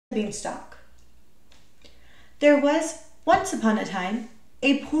Beanstalk. There was, once upon a time,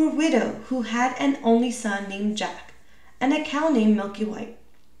 a poor widow who had an only son named Jack and a cow named Milky White.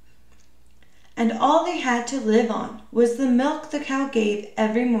 And all they had to live on was the milk the cow gave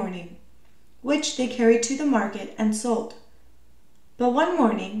every morning, which they carried to the market and sold. But one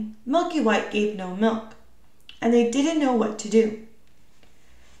morning, Milky White gave no milk, and they didn't know what to do.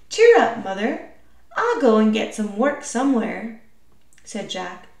 "Cheer up, Mother. I'll go and get some work somewhere," said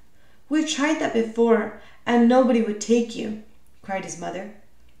Jack. "We've tried that before, and nobody would take you," cried his mother.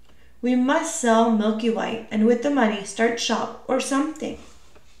 "We must sell Milky White, and with the money start shop or something."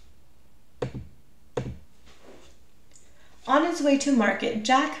 On his way to market,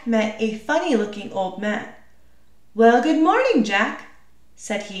 Jack met a funny-looking old man. "Well, good morning, Jack,"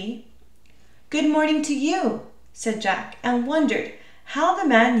 said he. "Good morning to you," said Jack, and wondered how the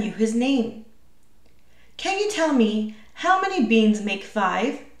man knew his name. "Can you tell me how many beans make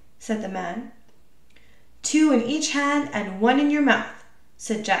 5? said the man. "2 in each hand and 1 in your mouth,"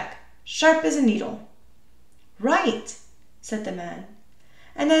 said Jack, sharp as a needle. "Right," said the man.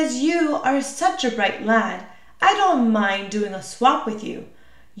 "And as you are such a bright lad, I don't mind doing a swap with you,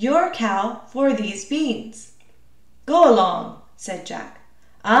 your cow for these beans." "Go along," said Jack.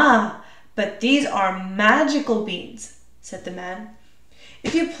 "Ah, but these are magical beans," said the man.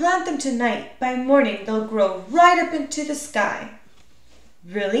 "If you plant them tonight, by morning they'll grow right up into the sky."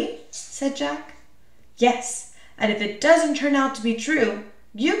 "Really?" said Jack. "Yes, and if it doesn't turn out to be true,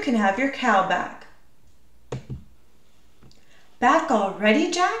 you can have your cow back." "Back already,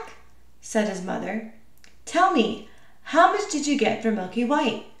 Jack?" said his mother. "Tell me, how much did you get for Milky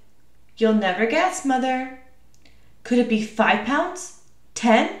White?" "You'll never guess, Mother." "Could it be 5 pounds?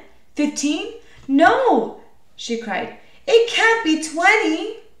 10? 15? No!" she cried. "It can't be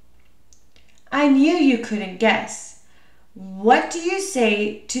 20. "I knew you couldn't guess. What do you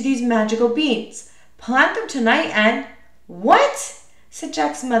say to these magical beans? Plant them tonight and—" "What?" said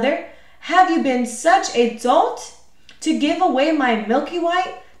Jack's mother. "Have you been such a dolt? To give away my Milky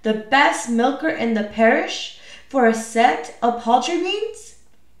White, the best milker in the parish, for a set of paltry beans?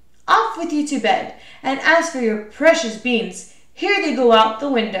 Off with you to bed, and as for your precious beans, here they go out the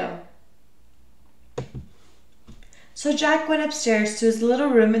window." So Jack went upstairs to his little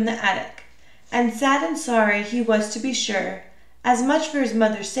room in the attic, and sad and sorry he was to be sure, as much for his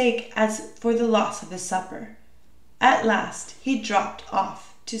mother's sake as for the loss of his supper. At last he dropped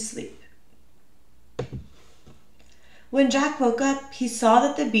off to sleep. When Jack woke up, he saw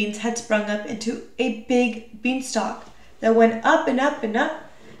that the beans had sprung up into a big beanstalk that went up and up and up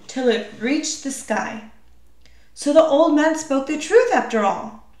till it reached the sky. So the old man spoke the truth after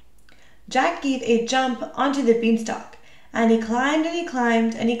all. Jack gave a jump onto the beanstalk, and he climbed and he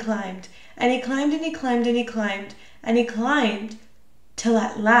climbed and he climbed, and he climbed and he climbed and he climbed and he climbed, till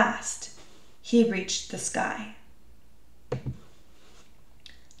at last he reached the sky.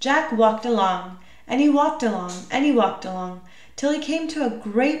 Jack walked along, and he walked along, and he walked along, till he came to a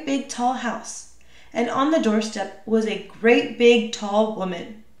great big tall house, and on the doorstep was a great big tall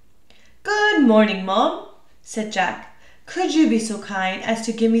woman. "Good morning, Mom," said Jack. "Could you be so kind as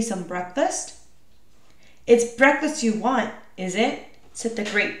to give me some breakfast?" "It's breakfast you want, is it?" said the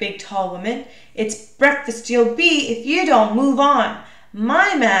great big tall woman. "It's breakfast you'll be if you don't move on.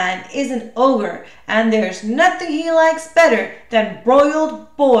 My man is an ogre, and there's nothing he likes better than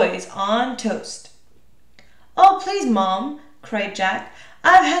broiled boys on toast." "Oh, please, Mom," cried Jack.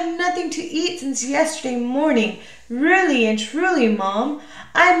 "I've had nothing to eat since yesterday morning. Really and truly, Mom,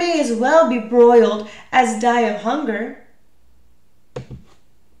 I may as well be broiled as die of hunger."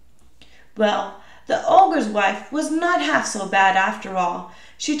 Well, the ogre's wife was not half so bad after all.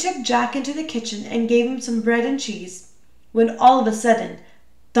 She took Jack into the kitchen and gave him some bread and cheese, when all of a sudden,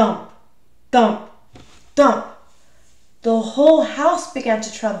 thump, thump, thump, the whole house began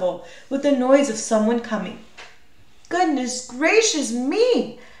to tremble with the noise of someone coming. "Goodness gracious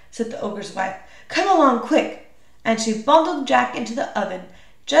me," said the ogre's wife. "Come along quick," and she bundled Jack into the oven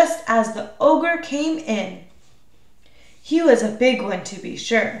just as the ogre came in. He was a big one, to be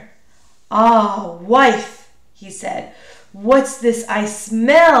sure. "Ah, wife," he said, "what's this I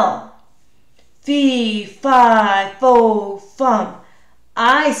smell?" "Fee, fi, fo, fum,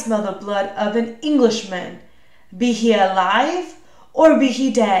 I smell the blood of an Englishman. Be he alive or be he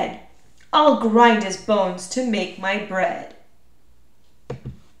dead, I'll grind his bones to make my bread."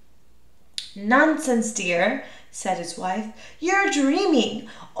 "Nonsense, dear," said his wife. "You're dreaming,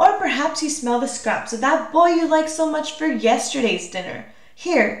 or perhaps you smell the scraps of that boy you liked so much for yesterday's dinner.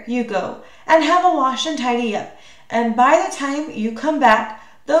 Here, you go, and have a wash and tidy up, and by the time you come back,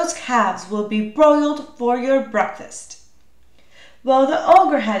 those calves will be broiled for your breakfast." Well, the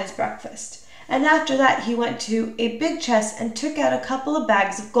ogre had his breakfast, and after that he went to a big chest and took out a couple of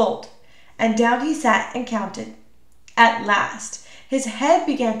bags of gold, and down he sat and counted. At last his head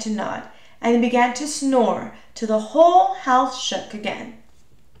began to nod, and he began to snore till the whole house shook again.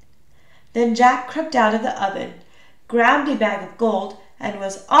 Then Jack crept out of the oven, grabbed a bag of gold, and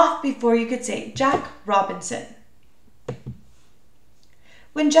was off before you could say Jack Robinson.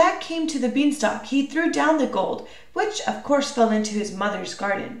 When Jack came to the beanstalk, he threw down the gold, which of course fell into his mother's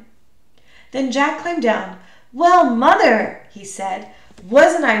garden. Then Jack climbed down. "Well, Mother," he said,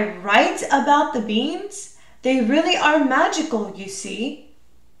 "wasn't I right about the beans? They really are magical, you see."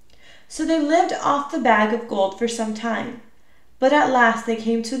 So they lived off the bag of gold for some time, but at last they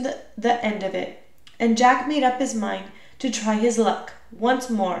came to the end of it, and Jack made up his mind to try his luck once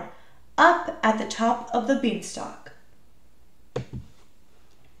more up at the top of the beanstalk.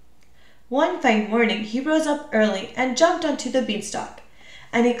 One fine morning he rose up early and jumped onto the beanstalk,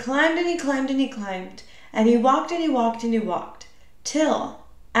 and he climbed and he climbed and he climbed, and he walked and he walked and he walked, till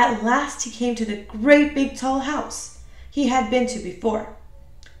at last he came to the great big tall house he had been to before.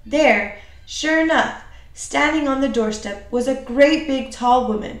 There, sure enough, standing on the doorstep was a great big tall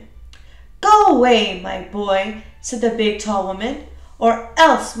woman. "Go away, my boy," said the big tall woman, "or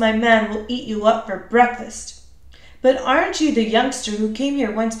else my man will eat you up for breakfast. But aren't you the youngster who came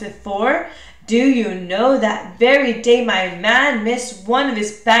here once before? Do you know that very day my man missed one of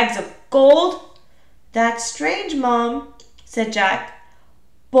his bags of gold?" "That's strange, Mom," said Jack,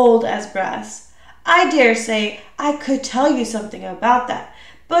 bold as brass. "I dare say I could tell you something about that,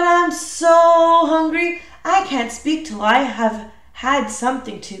 but I'm so hungry I can't speak till I have had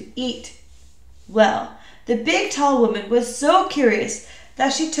something to eat." Well, the big tall woman was so curious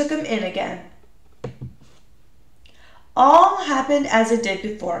that she took him in again. All happened as it did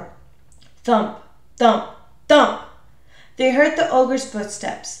before. Thump, thump, thump. They heard the ogre's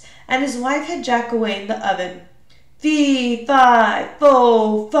footsteps, and his wife had Jack away in the oven. Fee, fi,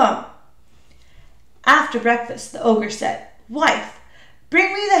 fo, fum. After breakfast, the ogre said, "Wife,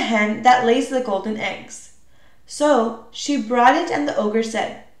 bring me the hen that lays the golden eggs." So she brought it, and the ogre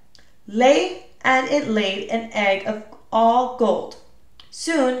said, "Lay," and it laid an egg of all gold.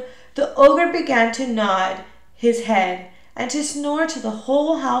 Soon the ogre began to nod his head and to snore till the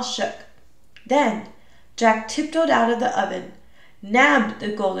whole house shook. Then Jack tiptoed out of the oven, nabbed the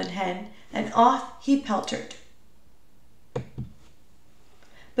golden hen, and off he peltered.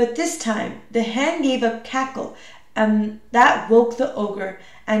 But this time the hen gave a cackle, and that woke the ogre,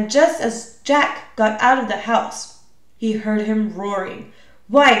 and just as Jack got out of the house, he heard him roaring,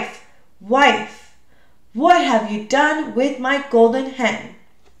 "Wife, wife, what have you done with my golden hen?"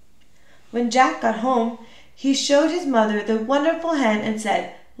 When Jack got home, he showed his mother the wonderful hen and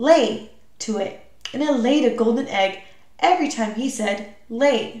said, "Lay," to it, and it laid a golden egg every time he said,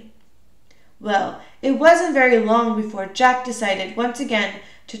 "Lay." Well, it wasn't very long before Jack decided once again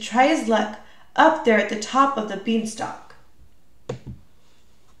to try his luck up there at the top of the beanstalk.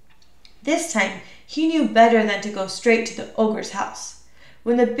 This time he knew better than to go straight to the ogre's house.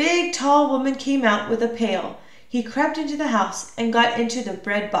 When the big tall woman came out with a pail, he crept into the house and got into the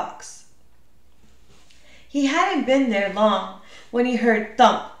bread box. He hadn't been there long when he heard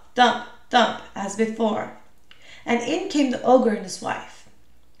thump, thump, thump as before, and in came the ogre and his wife.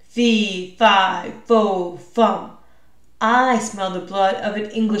 Fee, fi, fo, fum. "I smell the blood of an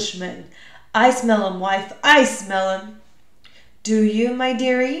Englishman. I smell him, wife, I smell him." "Do you, my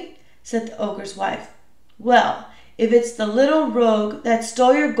dearie?" said the ogre's wife. "Well, if it's the little rogue that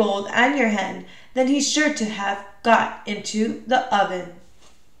stole your gold and your hen, then he's sure to have got into the oven."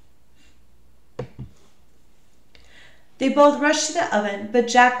 They both rushed to the oven, but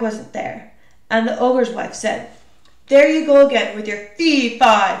Jack wasn't there, and the ogre's wife said, "There you go again with your fee,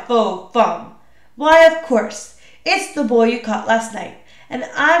 fi, fo, fum. Why, of course, it's the boy you caught last night, and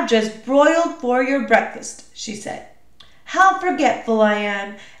I've just broiled for your breakfast," she said. "How forgetful I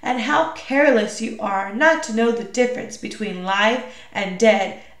am, and how careless you are not to know the difference between live and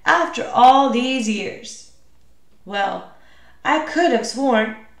dead after all these years." "Well, I could have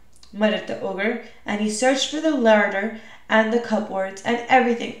sworn," muttered the ogre, and he searched for the larder and the cupboards and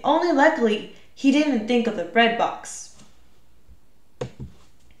everything, only luckily he didn't think of the bread box.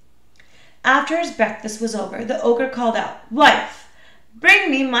 After his breakfast was over, the ogre called out, "Wife, bring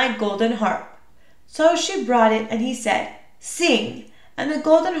me my golden harp." So she brought it, and he said, "Sing," and the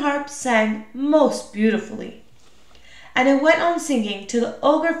golden harp sang most beautifully. And it went on singing till the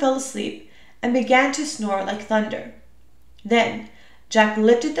ogre fell asleep and began to snore like thunder. Then Jack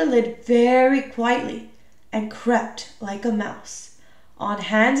lifted the lid very quietly and crept like a mouse, on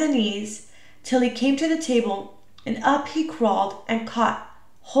hands and knees, till he came to the table and up he crawled and caught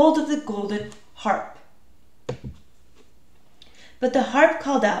hold of the golden harp. But the harp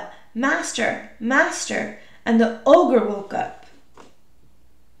called out, "Master, master," and the ogre woke up.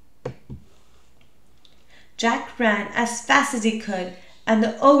 Jack ran as fast as he could, and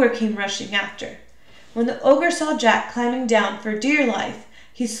the ogre came rushing after. When the ogre saw Jack climbing down for dear life,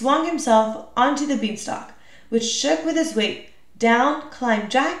 he swung himself onto the beanstalk, which shook with his weight. Down climbed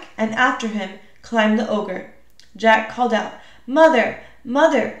Jack, and after him climbed the ogre. Jack called out, "Mother,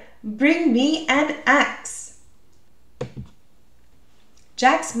 mother, bring me an axe."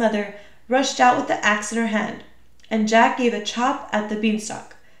 Jack's mother rushed out with the axe in her hand, and Jack gave a chop at the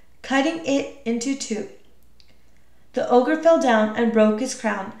beanstalk, cutting it into two. The ogre fell down and broke his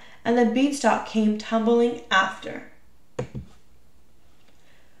crown, and the beanstalk came tumbling after.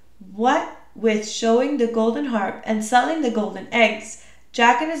 What with showing the golden harp and selling the golden eggs,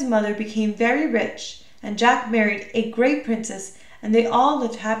 Jack and his mother became very rich, and Jack married a great princess, and they all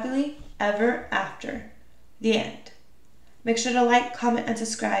lived happily ever after. The end. Make sure to like, comment, and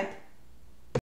subscribe.